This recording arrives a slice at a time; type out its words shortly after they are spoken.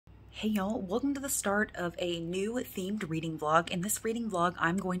Hey y'all, welcome to the start of a new themed reading vlog. In this reading vlog,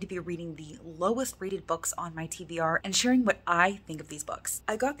 I'm going to be reading the lowest rated books on my TBR and sharing what I think of these books.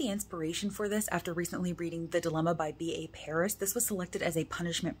 I got the inspiration for this after recently reading The Dilemma by B.A. Paris. This was selected as a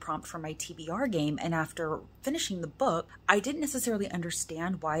punishment prompt for my TBR game, and after finishing the book, I didn't necessarily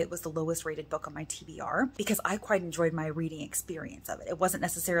understand why it was the lowest rated book on my TBR because I quite enjoyed my reading experience of it. It wasn't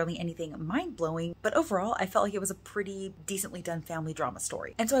necessarily anything mind-blowing, but overall, I felt like it was a pretty decently done family drama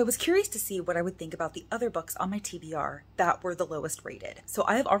story. And so I was curious to see what I would think about the other books on my TBR that were the lowest rated. So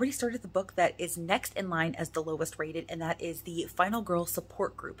I have already started the book that is next in line as the lowest rated, and that is The Final Girl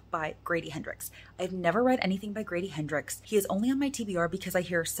Support Group by Grady Hendrix. I've never read anything by Grady Hendrix. He is only on my TBR because I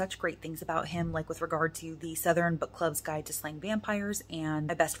hear such great things about him, like with regard to the Southern Book Club's Guide to Slaying Vampires and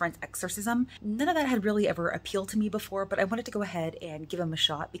My Best Friend's Exorcism. None of that had really ever appealed to me before, but I wanted to go ahead and give him a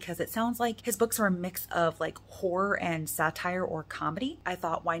shot because it sounds like his books are a mix of like horror and satire or comedy. I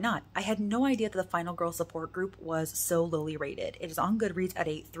thought, why not? I had no idea that The Final Girl Support Group was so lowly rated. It is on Goodreads at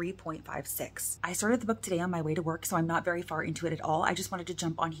a 3.56. I started the book today on my way to work, so I'm not very far into it at all. I just wanted to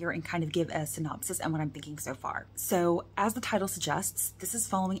jump on here and kind of give a synopsis and what I'm thinking so far. So, as the title suggests, this is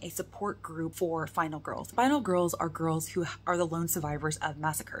following a support group for final girls. Final girls are girls who are the lone survivors of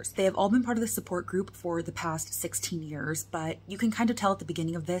massacres. They have all been part of the support group for the past 16 years, but you can kind of tell at the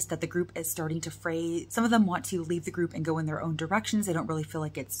beginning of this that the group is starting to fray. Some of them want to leave the group and go in their own directions. They don't really feel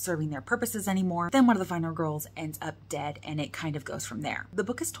like it's serving their purposes anymore. Then one of the final girls ends up dead, and it kind of goes from there. The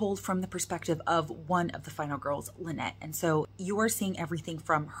book is told from the perspective of one of the final girls, Lynette, and so you are seeing everything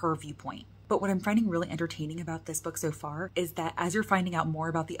from her viewpoint. But what I'm finding really entertaining about this book so far is that as you're finding out more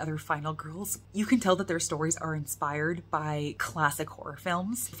about the other final girls, you can tell that their stories are inspired by classic horror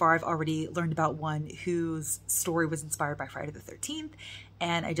films. So far, I've already learned about one whose story was inspired by Friday the 13th,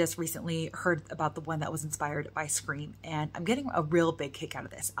 and I just recently heard about the one that was inspired by Scream, and I'm getting a real big kick out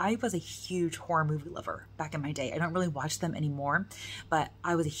of this. I was a huge horror movie lover back in my day. I don't really watch them anymore, but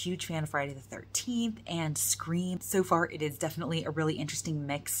I was a huge fan of Friday the 13th and Scream. So far, it is definitely a really interesting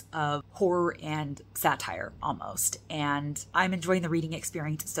mix of horror and satire almost, and I'm enjoying the reading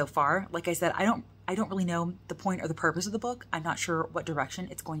experience so far. Like I said, I don't really know the point or the purpose of the book. I'm not sure what direction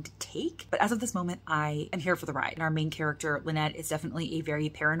it's going to take, but as of this moment, I am here for the ride. And our main character, Lynette, is definitely a very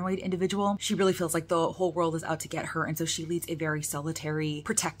paranoid individual. She really feels like the whole world is out to get her, and so she leads a very solitary,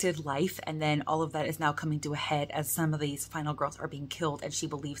 protected life, and then all of that is now coming to a head as some of these final girls are being killed, and she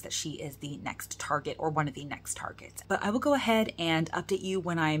believes that she is the next target or one of the next targets. But I will go ahead and update you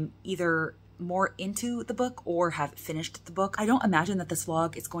when I'm either more into the book or have finished the book. I don't imagine that this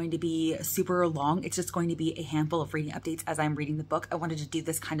vlog is going to be super long. It's just going to be a handful of reading updates as I'm reading the book. I wanted to do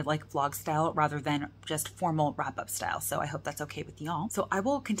this kind of like vlog style rather than just formal wrap-up style, so I hope that's okay with y'all. So I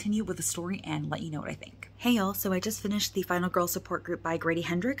will continue with the story and let you know what I think. Hey y'all, so I just finished The Final Girl Support Group by Grady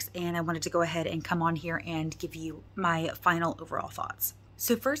Hendrix, and I wanted to go ahead and come on here and give you my final overall thoughts.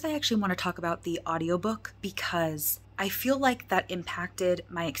 So first, I actually want to talk about the audiobook because I feel like that impacted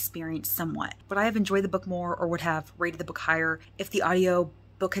my experience somewhat. Would I have enjoyed the book more or would have rated the book higher if the audio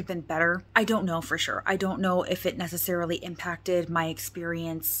book had been better? I don't know for sure. I don't know if it necessarily impacted my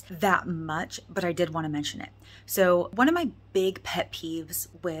experience that much, but I did want to mention it. So one of my big pet peeves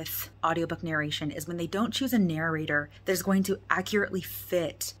with audiobook narration is when they don't choose a narrator that is going to accurately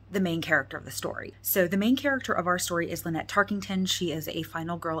fit the main character of the story. So the main character of our story is Lynette Tarkington. She is a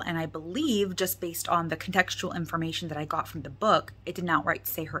final girl, and I believe just based on the contextual information that I got from the book, it did not outright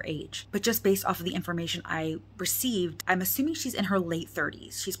say her age. But just based off of the information I received, I'm assuming she's in her late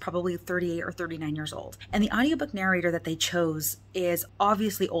 30s. She's probably 38 or 39 years old. And the audiobook narrator that they chose is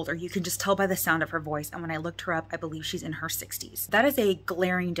obviously older. You can just tell by the sound of her voice. And when I looked her up, I believe she's in her 60s. That is a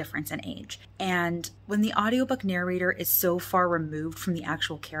glaring difference in age. And when the audiobook narrator is so far removed from the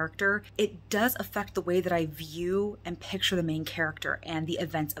actual character, it does affect the way that I view and picture the main character and the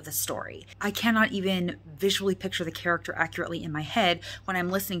events of the story. I cannot even visually picture the character accurately in my head when I'm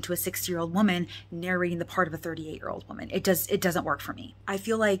listening to a 60-year-old woman narrating the part of a 38-year-old woman. It doesn't work for me. I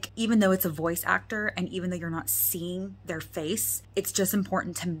feel like even though it's a voice actor and even though you're not seeing their face, it's just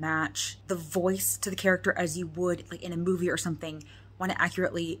important to match the voice to the character as you would like in a movie or something, want to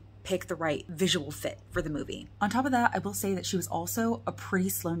accurately pick the right visual fit for the movie. On top of that, I will say that she was also a pretty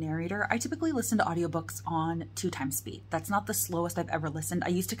slow narrator. I typically listen to audiobooks on 2x speed. That's not the slowest I've ever listened. I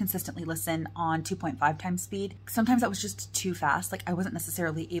used to consistently listen on 2.5x speed. Sometimes that was just too fast. Like I wasn't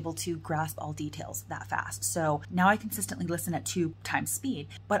necessarily able to grasp all details that fast. So now I consistently listen at 2x speed,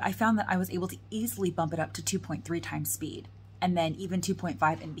 but I found that I was able to easily bump it up to 2.3x speed and then even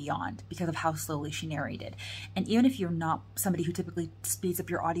 2.5 and beyond because of how slowly she narrated. And even if you're not somebody who typically speeds up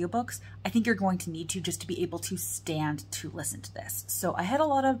your audiobooks, I think you're going to need to just to be able to stand to listen to this. So I had a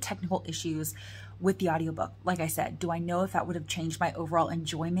lot of technical issues with the audiobook. Like I said, do I know if that would have changed my overall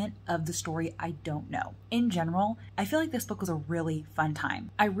enjoyment of the story? I don't know. In general, I feel like this book was a really fun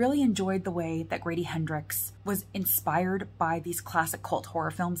time. I really enjoyed the way that Grady Hendrix was inspired by these classic cult horror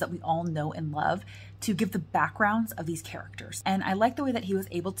films that we all know and love to give the backgrounds of these characters. And I like the way that he was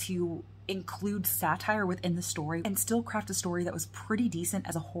able to include satire within the story and still craft a story that was pretty decent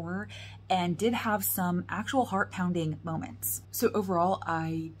as a horror and did have some actual heart-pounding moments. So overall,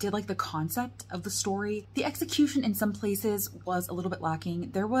 I did like the concept of the story. The execution in some places was a little bit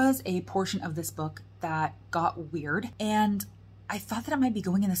lacking. There was a portion of this book that got weird, and I thought that it might be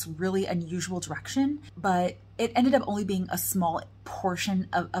going in this really unusual direction, but it ended up only being a small portion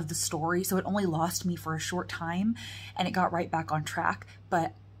of the story, so it only lost me for a short time and it got right back on track.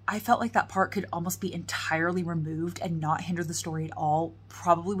 But I felt like that part could almost be entirely removed and not hinder the story at all.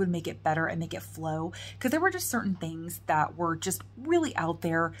 Probably would make it better and make it flow, because there were just certain things that were just really out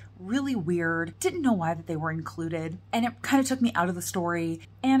there, really weird, didn't know why that they were included, and it kind of took me out of the story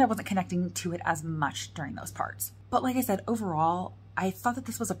and I wasn't connecting to it as much during those parts. But like I said, overall, I thought that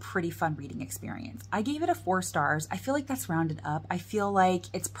this was a pretty fun reading experience. I gave it a 4 stars. I feel like that's rounded up. I feel like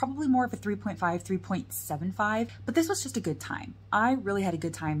it's probably more of a 3.5, 3.75, but this was just a good time. I really had a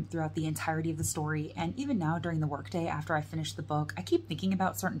good time throughout the entirety of the story, and even now during the workday after I finished the book, I keep thinking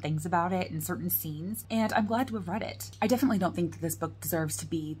about certain things about it and certain scenes, and I'm glad to have read it. I definitely don't think that this book deserves to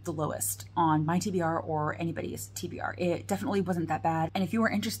be the lowest on my TBR or anybody's TBR. It definitely wasn't that bad, and if you are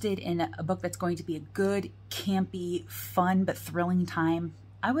interested in a book that's going to be a good, campy, fun, but thrilling time,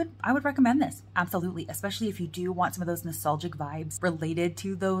 I would recommend this, absolutely, especially if you do want some of those nostalgic vibes related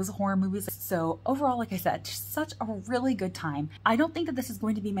to those horror movies. So overall, like I said, just such a really good time. I don't think that this is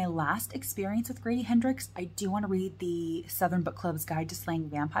going to be my last experience with Grady Hendrix. I do want to read the Southern Book Club's Guide to Slaying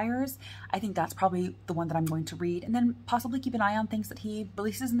Vampires. I think that's probably the one that I'm going to read, and then possibly keep an eye on things that he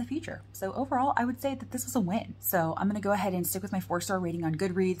releases in the future. So overall, I would say that this was a win. So I'm going to go ahead and stick with my 4-star rating on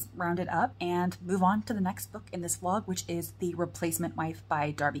Goodreads, round it up, and move on to the next book in this vlog, which is The Replacement Wife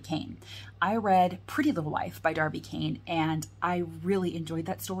by Darby Kane. I read Pretty Little Life by Darby Kane, and I really enjoyed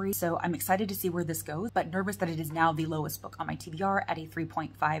that story, so I'm excited to see where this goes, but nervous that it is now the lowest book on my TBR at a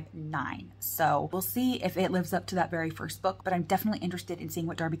 3.59. So we'll see if it lives up to that very first book, but I'm definitely interested in seeing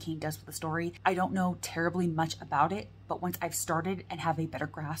what Darby Kane does with the story. I don't know terribly much about it, but once I've started and have a better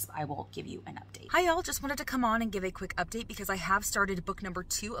grasp, I will give you an update. Hi y'all, just wanted to come on and give a quick update because I have started book number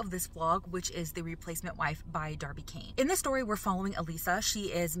 2 of this vlog, which is The Replacement Wife by Darby Kane. In this story, we're following Elisa. She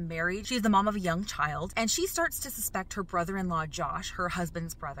is married. She's the mom of a young child, and she starts to suspect her brother-in-law, Josh, her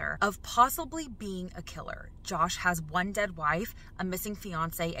husband's brother, of possibly being a killer. Josh has one dead wife, a missing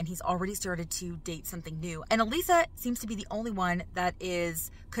fiance, and he's already started to date something new. And Elisa seems to be the only one that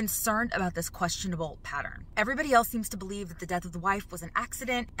is concerned about this questionable pattern. Everybody else seems to believe that the death of the wife was an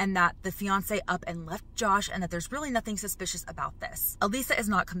accident and that the fiance up and left Josh and that there's really nothing suspicious about this. Elisa is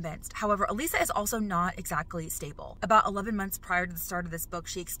not convinced. However, Elisa is also not exactly stable. About 11 months prior to the start of this book,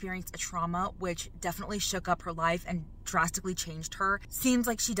 she experienced a trauma which definitely shook up her life and drastically changed her. Seems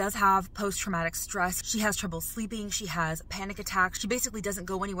like she does have post-traumatic stress. She has trouble sleeping. She has panic attacks. She basically doesn't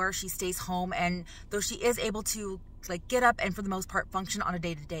go anywhere. She stays home, and though she is able to get up and for the most part function on a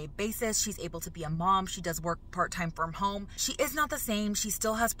day-to-day basis, she's able to be a mom. She does work part-time from home. She is not the same. She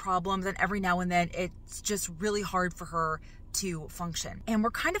still has problems, and every now and then it's just really hard for her to function. And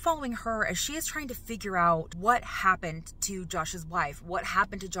we're kind of following her as she is trying to figure out what happened to Josh's wife, what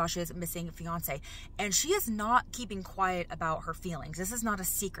happened to Josh's missing fiance. And she is not keeping quiet about her feelings. This is not a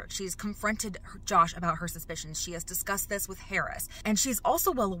secret. She's confronted Josh about her suspicions. She has discussed this with Harris. And she's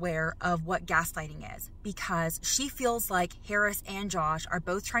also well aware of what gaslighting is, because she feels like Harris and Josh are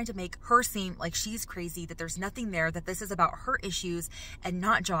both trying to make her seem like she's crazy, that there's nothing there, that this is about her issues and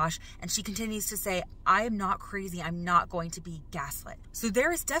not Josh. And she continues to say, I am not crazy. I'm not going to be gaslit. So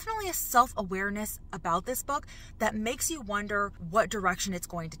there is definitely a self-awareness about this book that makes you wonder what direction it's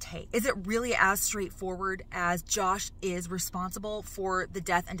going to take. Is it really as straightforward as Josh is responsible for the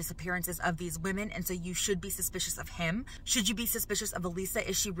death and disappearances of these women, and so you should be suspicious of him? Should you be suspicious of Elisa?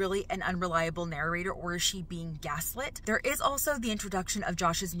 Is she really an unreliable narrator, or is she being gaslit? There is also the introduction of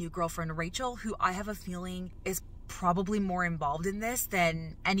Josh's new girlfriend, Rachel, who I have a feeling is probably more involved in this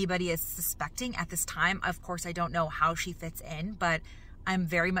than anybody is suspecting at this time. Of course, I don't know how she fits in, but I'm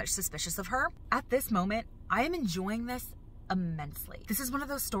very much suspicious of her. At this moment, I am enjoying this immensely. This is one of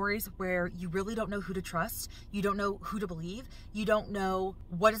those stories where you really don't know who to trust. You don't know who to believe. You don't know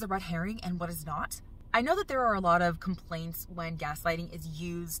what is a red herring and what is not. I know that there are a lot of complaints when gaslighting is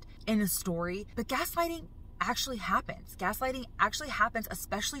used in a story, but gaslighting actually happens. Gaslighting actually happens,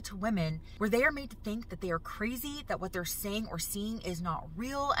 especially to women, where they are made to think that they are crazy, that what they're saying or seeing is not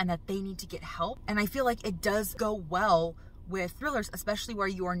real, and that they need to get help. And I feel like it does go well with thrillers, especially where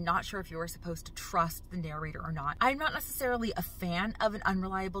you are not sure if you are supposed to trust the narrator or not. I'm not necessarily a fan of an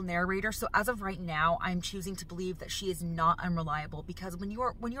unreliable narrator, so as of right now, I'm choosing to believe that she is not unreliable, because when you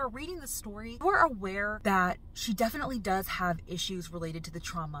are reading the story, you are aware that she definitely does have issues related to the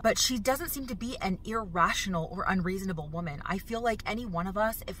trauma, but she doesn't seem to be an irrational or unreasonable woman. I feel like any one of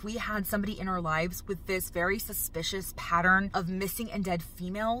us, if we had somebody in our lives with this very suspicious pattern of missing and dead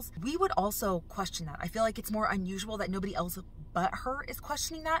females, we would also question that. I feel like it's more unusual that nobody else but her is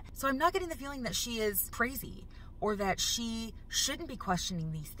questioning that. So I'm not getting the feeling that she is crazy or that she shouldn't be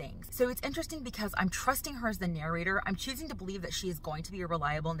questioning these things. So it's interesting because I'm trusting her as the narrator. I'm choosing to believe that she is going to be a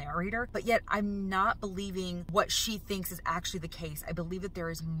reliable narrator, but yet I'm not believing what she thinks is actually the case. I believe that there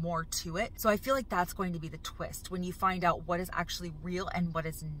is more to it. So I feel like that's going to be the twist when you find out what is actually real and what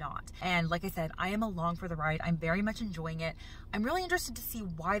is not. And like I said, I am along for the ride. I'm very much enjoying it. I'm really interested to see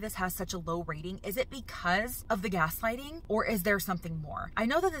why this has such a low rating. Is it because of the gaslighting, or is there something more? I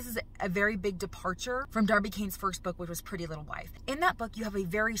know that this is a very big departure from Darby Kane's first book, which was Pretty Little Wife. In that book, you have a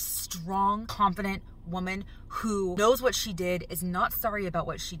very strong, confident woman who knows what she did, is not sorry about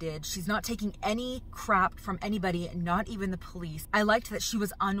what she did. She's not taking any crap from anybody, not even the police. I liked that she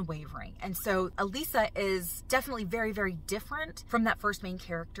was unwavering. And so Elisa is definitely very, very different from that first main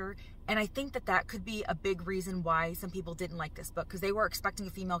character. And I think that that could be a big reason why some people didn't like this book, because they were expecting a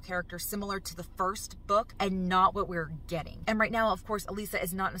female character similar to the first book and not what we're getting. And right now, of course, Elisa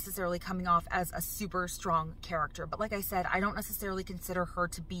is not necessarily coming off as a super strong character. But like I said, I don't necessarily consider her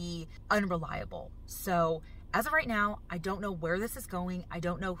to be unreliable. So as of right now, I don't know where this is going. I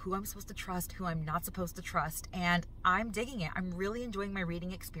don't know who I'm supposed to trust, who I'm not supposed to trust, and I'm digging it. I'm really enjoying my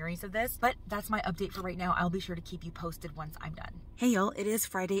reading experience of this, but that's my update for right now. I'll be sure to keep you posted once I'm done. Hey y'all, it is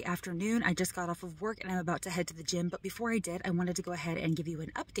Friday afternoon. I just got off of work and I'm about to head to the gym, but before I did, I wanted to go ahead and give you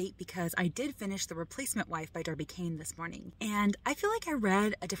an update because I did finish The Replacement Wife by Darby Kane this morning. And I feel like I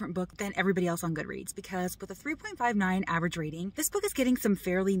read a different book than everybody else on Goodreads, because with a 3.59 average rating, this book is getting some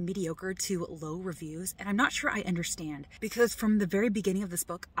fairly mediocre to low reviews, and I'm not sure I understand, because from the very beginning of this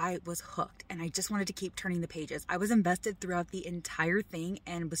book, I was hooked and I just wanted to keep turning the pages. I was invested throughout the entire thing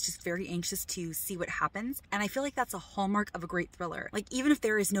and was just very anxious to see what happens. And I feel like that's a hallmark of a great thriller. Like, even if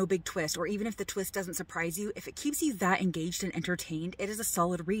there is no big twist, or even if the twist doesn't surprise you, if it keeps you that engaged and entertained, it is a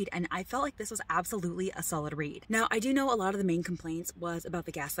solid read. And I felt like this was absolutely a solid read. Now, I do know a lot of the main complaints was about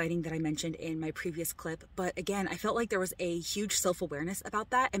the gaslighting that I mentioned in my previous clip, but again, I felt like there was a huge self-awareness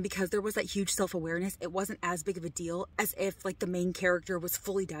about that. And because there was that huge self-awareness, it wasn't as big of a deal as if like the main character was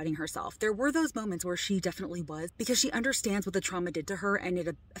fully doubting herself. There were those moments where she definitely was, because she understands what the trauma did to her and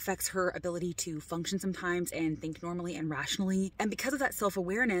it affects her ability to function sometimes and think normally and rationally. And because of that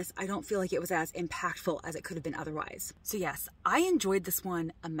self-awareness, I don't feel like it was as impactful as it could have been otherwise. So yes, I enjoyed this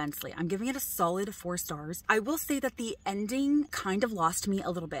one immensely. I'm giving it a solid 4 stars. I will say that the ending kind of lost me a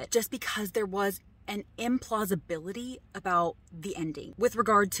little bit, just because there was an implausibility about the ending with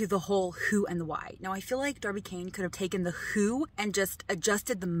regard to the whole who and the why. Now, I feel like Darby Kane could have taken the who and just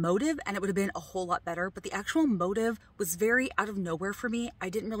adjusted the motive and it would have been a whole lot better, but the actual motive was very out of nowhere for me. I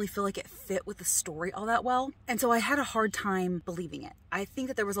didn't really feel like it fit with the story all that well, and so I had a hard time believing it. I think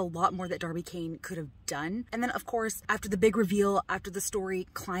that there was a lot more that Darby Kane could have done. And then, of course, after the big reveal, after the story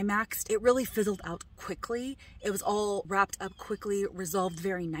climaxed, it really fizzled out quickly. It was all wrapped up quickly, resolved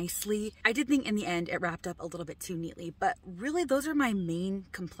very nicely. I did think in the end it wrapped up a little bit too neatly, but really those are my main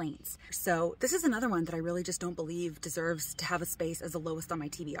complaints. So this is another one that I really just don't believe deserves to have a space as the lowest on my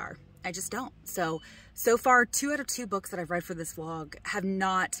TBR. I just don't. So far, 2 out of 2 books that I've read for this vlog have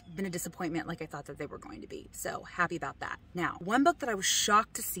not been a disappointment like I thought that they were going to be. So happy about that. Now, one book that I was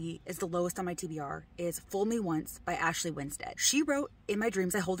shocked to see is the lowest on my TBR is Fool Me Once by Ashley Winstead. She wrote In My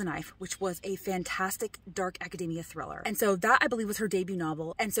Dreams I Hold a Knife, which was a fantastic dark academia thriller. And so that, I believe, was her debut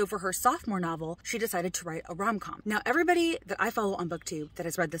novel. And so for her sophomore novel, she decided to write a rom-com. Now, everybody that I follow on BookTube that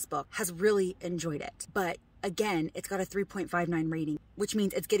has read this book has really enjoyed it. But again, it's got a 3.59 rating, which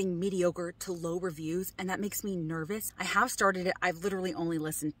means it's getting mediocre to low reviews, and that makes me nervous. I have started it. I've literally only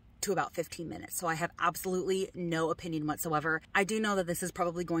listened to about 15 minutes, so I have absolutely no opinion whatsoever. I do know that this is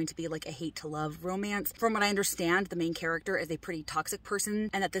probably going to be like a hate to love romance. From what I understand, the main character is a pretty toxic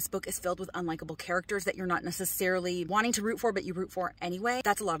person, and that this book is filled with unlikable characters that you're not necessarily wanting to root for, but you root for anyway.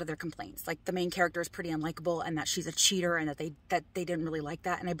 That's a lot of their complaints. Like, the main character is pretty unlikable, and that she's a cheater, and that they didn't really like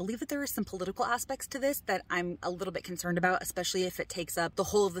that. And I believe that there are some political aspects to this that I'm a little bit concerned about, especially if it takes up the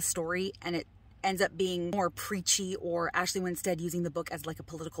whole of the story and it ends up being more preachy or Ashley Winstead using the book as like a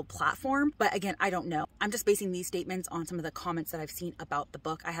political platform. But again, I don't know. I'm just basing these statements on some of the comments that I've seen about the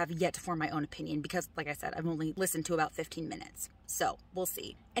book. I have yet to form my own opinion because, like I said, I've only listened to about 15 minutes. So we'll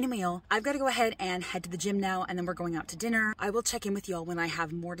see. Anyway, y'all, I've got to go ahead and head to the gym now, and then we're going out to dinner. I will check in with y'all when I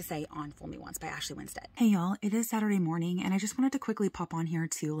have more to say on Fool Me Once by Ashley Winstead. Hey y'all, it is Saturday morning, and I just wanted to quickly pop on here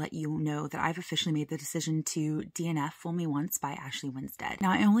to let you know that I've officially made the decision to DNF Fool Me Once by Ashley Winstead.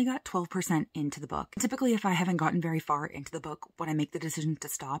 Now, I only got 12% into the book. Typically, if I haven't gotten very far into the book when I make the decision to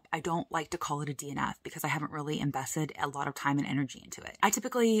stop, I don't like to call it a DNF because I haven't really invested a lot of time and energy into it. I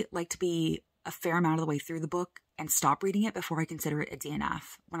typically like to be a fair amount of the way through the book and stop reading it before I consider it a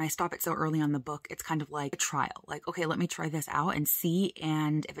DNF. When I stop it so early on the book, it's kind of like a trial. Like, okay, let me try this out and see,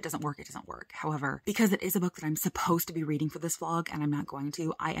 and if it doesn't work, it doesn't work. However, because it is a book that I'm supposed to be reading for this vlog and I'm not going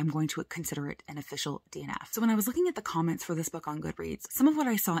to, I am going to consider it an official DNF. So when I was looking at the comments for this book on Goodreads, some of what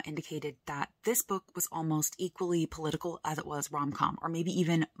I saw indicated that this book was almost equally political as it was rom-com, or maybe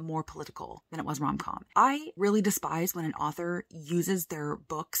even more political than it was rom-com. I really despise when an author uses their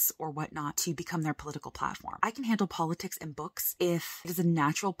books or whatnot to become their political platform. I can handle politics in books if it is a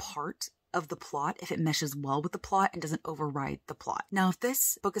natural part of the plot, if it meshes well with the plot and doesn't override the plot. Now, if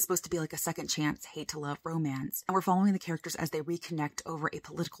this book is supposed to be like a second chance hate to love romance, and we're following the characters as they reconnect over a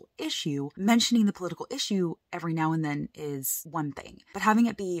political issue, mentioning the political issue every now and then is one thing, but having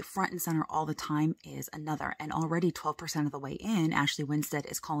it be front and center all the time is another. And already 12% of the way in, Ashley Winstead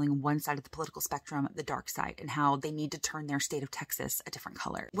is calling one side of the political spectrum the dark side and how they need to turn their state of Texas a different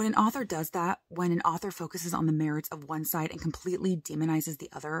color. When an author does that, when an author focuses on the merits of one side and completely demonizes the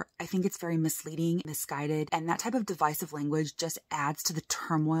other, I think it's very misleading, misguided, and that type of divisive language just adds to the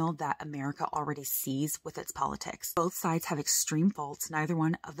turmoil that America already sees with its politics. Both sides have extreme faults. Neither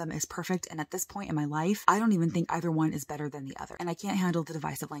one of them is perfect, and at this point in my life, I don't even think either one is better than the other. And I can't handle the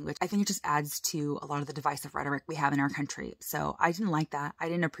divisive language. I think it just adds to a lot of the divisive rhetoric we have in our country. So I didn't like that. I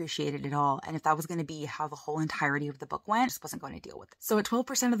didn't appreciate it at all. And if that was going to be how the whole entirety of the book went, I just wasn't going to deal with it. So at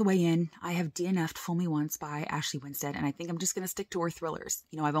 12% of the way in, I have DNF'd Fool Me Once by Ashley Winstead, and I think I'm just going to stick to her thrillers.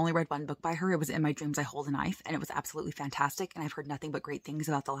 You know, I've only read one book by her. It was In My Dreams I Hold a Knife, and it was absolutely fantastic, and I've heard nothing but great things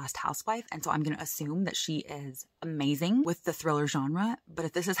about The Last Housewife, and so I'm going to assume that she is amazing with the thriller genre. But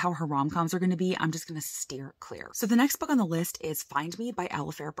if this is how her rom-coms are going to be, I'm just going to steer clear. So the next book on the list is Find Me by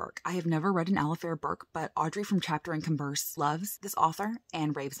Alafair Burke. I have never read an Alafair Burke, but Audrey from Chapter and Converse loves this author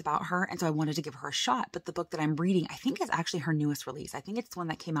and raves about her, and so I wanted to give her a shot. But the book that I'm reading, I think, is actually her newest release. I think it's the one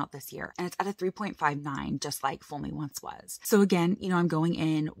that came out this year, and it's at a 3.59, just like Fool Me Once was. So again, you know, I'm going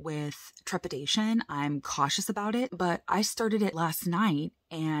in with trepidation. I'm cautious about it, but I started it last night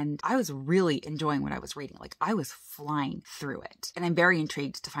and I was really enjoying what I was reading. Like, I was flying through it, and I'm very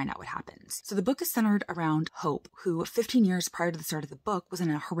intrigued to find out what happens. So the book is centered around Hope, who 15 years prior to the start of the book was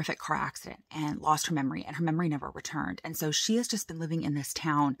in a horrific car accident and lost her memory, and her memory never returned. And so she has just been living in this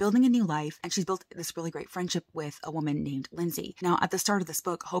town, building a new life, and she's built this really great friendship with a woman named Lindsay. Now, at the start of this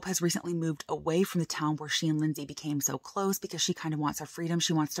book, Hope has recently moved away from the town where she and Lindsay became so close because she kind of wants her freedom.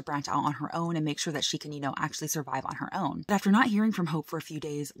 She wants to branch out on her own and make sure that she can, you know, actually survive on her own. But after not hearing from Hope for a few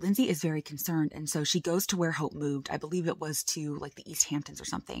days, Lindsay is very concerned, and so she goes to where Hope moved. I believe it was to like the East Hamptons or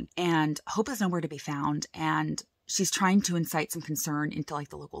something, and Hope is nowhere to be found, and she's trying to incite some concern into like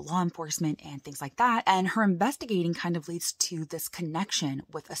the local law enforcement and things like that. And her investigating kind of leads to this connection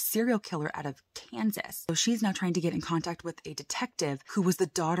with a serial killer out of Kansas. So she's now trying to get in contact with a detective who was the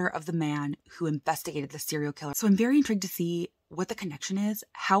daughter of the man who investigated the serial killer. So I'm very intrigued to see what the connection is,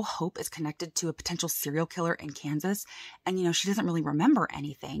 how Hope is connected to a potential serial killer in Kansas. And, you know, she doesn't really remember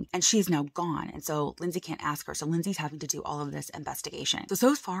anything, and she is now gone. And so Lindsay can't ask her. So Lindsay's having to do all of this investigation.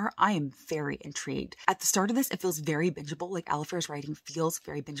 So far, I am very intrigued. At the start of this, it feels very bingeable. Like, Alafair's writing feels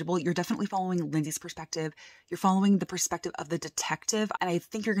very bingeable. You're definitely following Lindsay's perspective. You're following the perspective of the detective. And I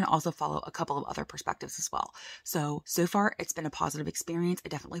think you're going to also follow a couple of other perspectives as well. So far, it's been a positive experience. I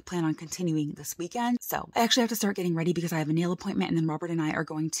definitely plan on continuing this weekend. So I actually have to start getting ready because I have a nail appointment, and then Robert and I are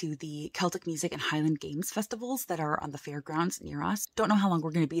going to the Celtic Music and Highland Games festivals that are on the fairgrounds near us. Don't know how long we're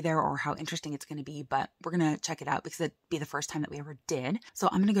going to be there or how interesting it's going to be, but we're going to check it out because it'd be the first time that we ever did. So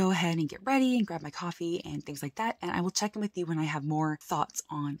I'm going to go ahead and get ready and grab my coffee and things like that, and I will check in with you when I have more thoughts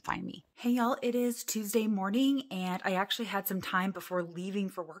on Find Me. Hey y'all, it is Tuesday morning, and I actually had some time before leaving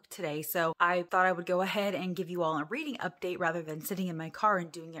for work today, so I thought I would go ahead and give you all a reading update rather than sitting in my car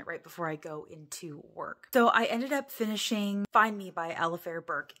and doing it right before I go into work. So I ended up finishing Find Me by Alafair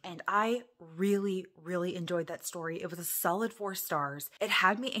Burke, and I really enjoyed that story. It was a solid 4 stars. It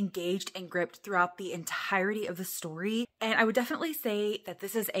had me engaged and gripped throughout the entirety of the story, and I would definitely say that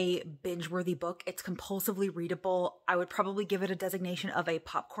this is a binge-worthy book. It's compulsively readable. I would probably give it a designation of a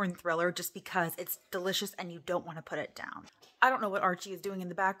popcorn thriller just because it's delicious and you don't want to put it down. I don't know what Archie is doing in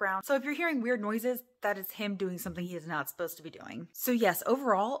the background, so if you're hearing weird noises, that is him doing something he is not supposed to be doing. So yes,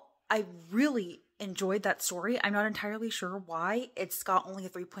 overall, I really enjoyed that story. I'm not entirely sure why it's got only a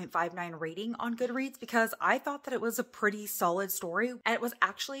 3.59 rating on Goodreads, because I thought that it was a pretty solid story and it was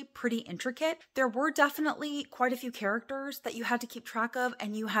actually pretty intricate. There were definitely quite a few characters that you had to keep track of,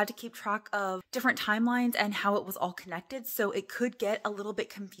 and you had to keep track of different timelines and how it was all connected, so it could get a little bit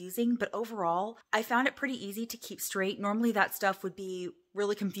confusing, but overall, I found it pretty easy to keep straight. Normally that stuff would be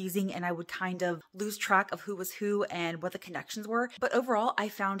really confusing and I would kind of lose track of who was who and what the connections were. But overall, I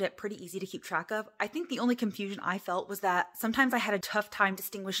found it pretty easy to keep track of. I think the only confusion I felt was that sometimes I had a tough time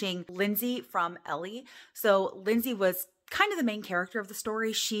distinguishing Lindsay from Ellie. So Lindsay was kind of the main character of the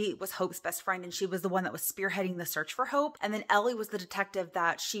story. She was Hope's best friend and she was the one that was spearheading the search for Hope. And then Ellie was the detective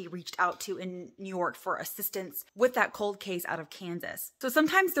that she reached out to in New York for assistance with that cold case out of Kansas. So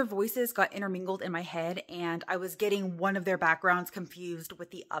sometimes their voices got intermingled in my head and I was getting one of their backgrounds confused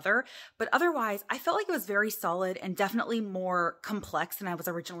with the other. But otherwise, I felt like it was very solid and definitely more complex than I was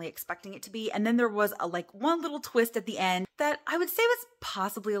originally expecting it to be. And then there was one little twist at the end that I would say was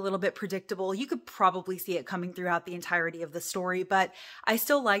possibly a little bit predictable. You could probably see it coming throughout the entirety of the story, but I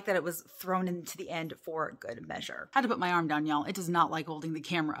still like that it was thrown into the end for good measure. I had to put my arm down, y'all. It does not like holding the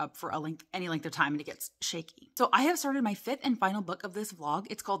camera up for any length of time and it gets shaky. So I have started my 5th and final book of this vlog.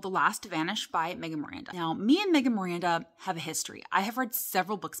 It's called The Last Vanish by Megan Miranda. Now, me and Megan Miranda have a history. I have read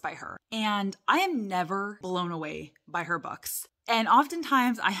several books by her and I am never blown away by her books. And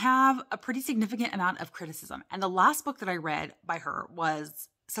oftentimes I have a pretty significant amount of criticism. And the last book that I read by her was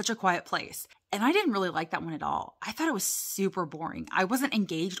Such a Quiet Place. And I didn't really like that one at all. I thought it was super boring. I wasn't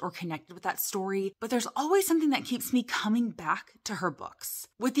engaged or connected with that story, but there's always something that keeps me coming back to her books.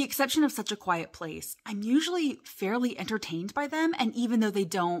 With the exception of Such a Quiet Place, I'm usually fairly entertained by them, and even though they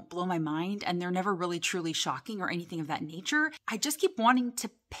don't blow my mind and they're never really truly shocking or anything of that nature, I just keep wanting to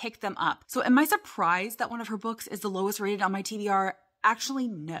pick them up. So am I surprised that one of her books is the lowest rated on my TBR? Actually,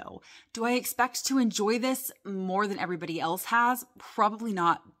 no. Do I expect to enjoy this more than everybody else has? Probably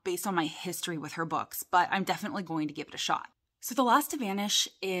not, based on my history with her books, but I'm definitely going to give it a shot. So The Last Vanish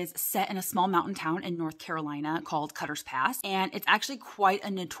is set in a small mountain town in North Carolina called Cutter's Pass, and it's actually quite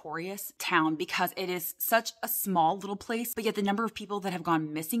a notorious town because it is such a small little place, but yet the number of people that have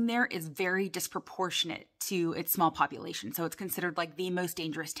gone missing there is very disproportionate to its small population. So it's considered like the most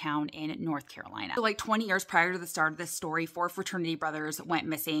dangerous town in North Carolina. So like 20 years prior to the start of this story, 4 fraternity brothers went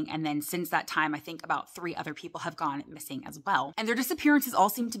missing, and then since that time, I think about 3 other people have gone missing as well. And their disappearances all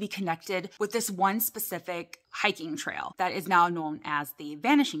seem to be connected with this one specific hiking trail that is now known as the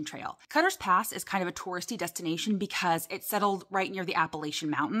Vanishing Trail. Cutter's Pass is kind of a touristy destination because it's settled right near the Appalachian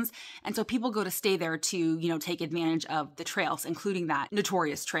Mountains. And so people go to stay there to, take advantage of the trails, including that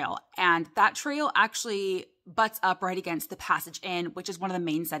notorious trail. And that trail actually butts up right against the Passage Inn, which is one of the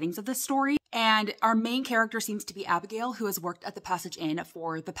main settings of this story. And our main character seems to be Abigail, who has worked at the Passage Inn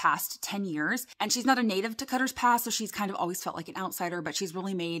for the past 10 years. And she's not a native to Cutter's Pass, so she's kind of always felt like an outsider, but she's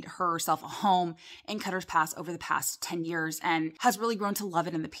really made herself a home in Cutter's Pass over the past 10 years and has really grown to love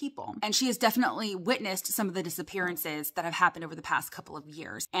it and the people. And she has definitely witnessed some of the disappearances that have happened over the past couple of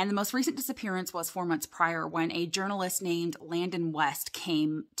years. And the most recent disappearance was 4 months prior when a journalist named Landon West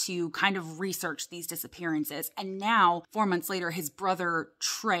came to kind of research these disappearances. And now, 4 months later, his brother,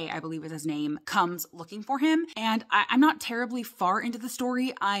 Trey, I believe is his name, comes looking for him. And I'm not terribly far into the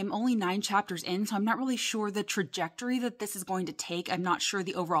story. I'm only 9 chapters in, so I'm not really sure the trajectory that this is going to take. I'm not sure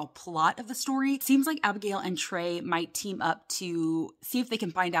the overall plot of the story. It seems like Abigail and Trey might team up to see if they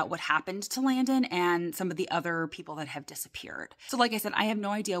can find out what happened to Landon and some of the other people that have disappeared. So like I said, I have no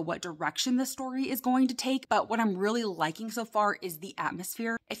idea what direction the story is going to take, but what I'm really liking so far is the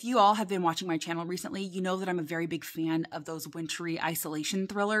atmosphere. If you all have been watching my channel recently, you know that I'm a very big fan of those wintry isolation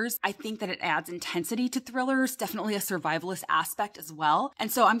thrillers. I think that it adds intensity to thrillers, definitely a survivalist aspect as well.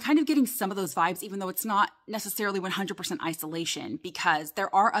 And so I'm kind of getting some of those vibes, even though it's not necessarily 100% isolation, because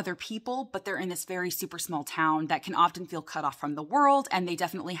there are other people, but they're in this very super small town that can often feel cut off from the world, and they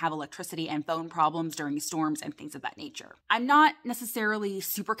definitely have electricity and phone problems during storms and things of that nature. I'm not necessarily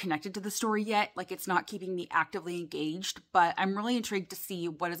super connected to the story yet, like it's not keeping me actively engaged, but I'm really intrigued to see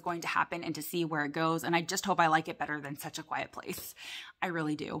what is going to happen and to see where it goes, and I just hope I like it better than Such a Quiet Place. I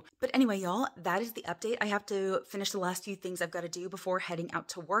really do. But anyway, y'all, that is the update. I have to finish the last few things I've got to do before heading out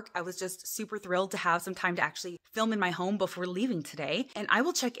to work. I was just super thrilled to have some time to actually film in my home before leaving today. And I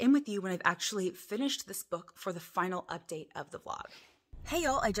will check in with you when I've actually finished this book for the final update of the vlog. Hey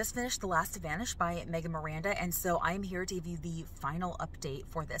y'all, I just finished The Last of Vanish by Miranda, and so I'm here to give you the final update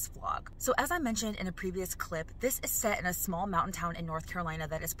for this vlog. So as I mentioned in a previous clip, this is set in a small mountain town in North Carolina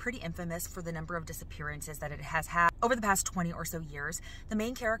that is pretty infamous for the number of disappearances that it has had over the past 20 or so years. The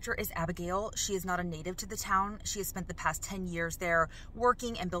main character is Abigail. She is not a native to the town. She has spent the past 10 years there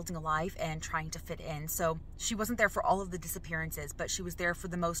working and building a life and trying to fit in. So she wasn't there for all of the disappearances, but she was there for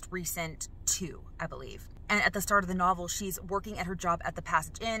the most recent 2, I believe. And at the start of the novel, she's working at her job at the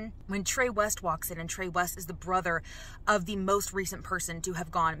Passage Inn when Trey West walks in, and Trey West is the brother of the most recent person to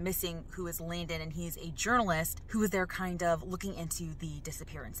have gone missing, who is Landon, and he's a journalist who is there kind of looking into the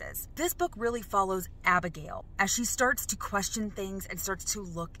disappearances. This book really follows Abigail as she starts to question things and starts to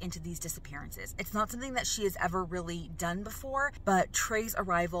look into these disappearances. It's not something that she has ever really done before, but Trey's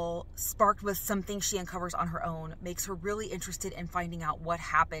arrival, sparked with something she uncovers on her own, makes her really interested in finding out what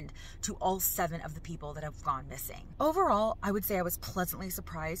happened to all 7 of the people that have gone missing. Overall, I would say I was pleasantly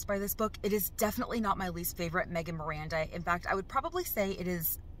surprised by this book. It is definitely not my least favorite Miranda. In fact, I would probably say it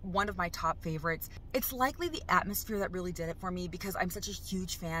is one of my top favorites. It's likely the atmosphere that really did it for me because I'm such a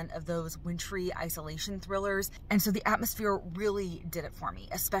huge fan of those wintry isolation thrillers. And so the atmosphere really did it for me,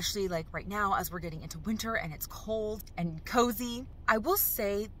 especially like right now as we're getting into winter and it's cold and cozy. I will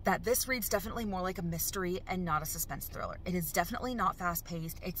say that this reads definitely more like a mystery and not a suspense thriller. It is definitely not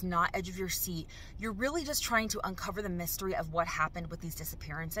fast-paced. It's not edge of your seat. You're really just trying to uncover the mystery of what happened with these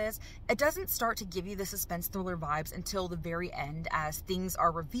disappearances. It doesn't start to give you the suspense thriller vibes until the very end as things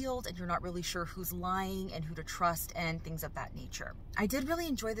are revealed and you're not really sure who's lying and who to trust and things of that nature. I did really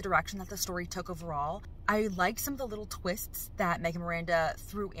enjoy the direction that the story took overall. I liked some of the little twists that Miranda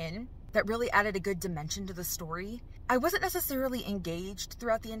threw in that really added a good dimension to the story. I wasn't necessarily engaged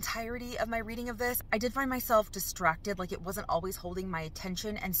throughout the entirety of my reading of this. I did find myself distracted, like it wasn't always holding my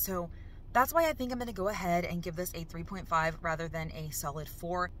attention, and so that's why I think I'm going to go ahead and give this a 3.5 rather than a solid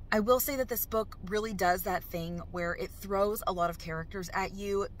 4. I will say that this book really does that thing where it throws a lot of characters at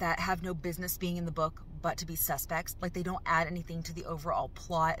you that have no business being in the book but to be suspects. Like they don't add anything to the overall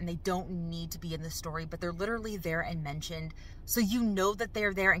plot and they don't need to be in the story, but they're literally there and mentioned. So you know that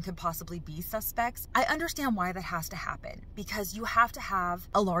they're there and could possibly be suspects. I understand why that has to happen because you have to have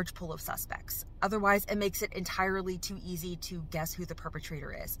a large pool of suspects. Otherwise, it makes it entirely too easy to guess who the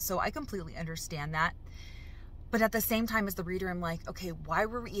perpetrator is. So I completely understand that. But at the same time as the reader, I'm like, okay, why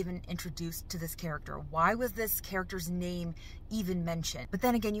were we even introduced to this character? Why was this character's name even mentioned? But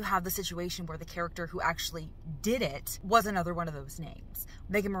then again, you have the situation where the character who actually did it was another one of those names.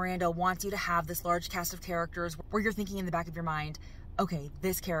 Miranda wants you to have this large cast of characters where you're thinking in the back of your mind, okay,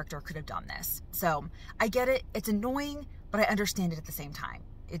 this character could have done this. So I get it. It's annoying, but I understand it at the same time.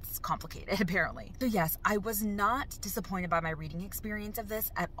 It's complicated, apparently. So yes, I was not disappointed by my reading experience of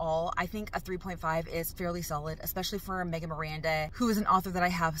this at all. I think a 3.5 is fairly solid, especially for Miranda, who is an author that I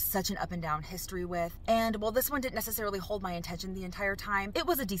have such an up and down history with. And while this one didn't necessarily hold my attention the entire time, it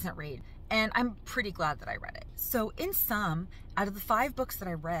was a decent read, and I'm pretty glad that I read it. So in sum, out of the 5 books that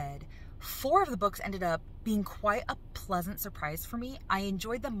I read, 4 of the books ended up being quite a pleasant surprise for me. I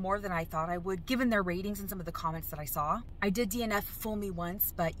enjoyed them more than I thought I would, given their ratings and some of the comments that I saw. I did DNF Fool Me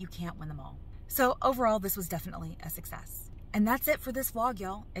Once, but you can't win them all. So overall, this was definitely a success. And that's it for this vlog,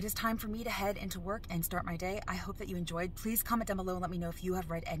 y'all. It is time for me to head into work and start my day. I hope that you enjoyed. Please comment down below and let me know if you have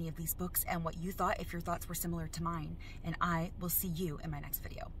read any of these books and what you thought, if your thoughts were similar to mine. And I will see you in my next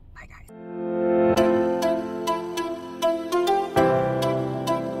video. Bye, guys.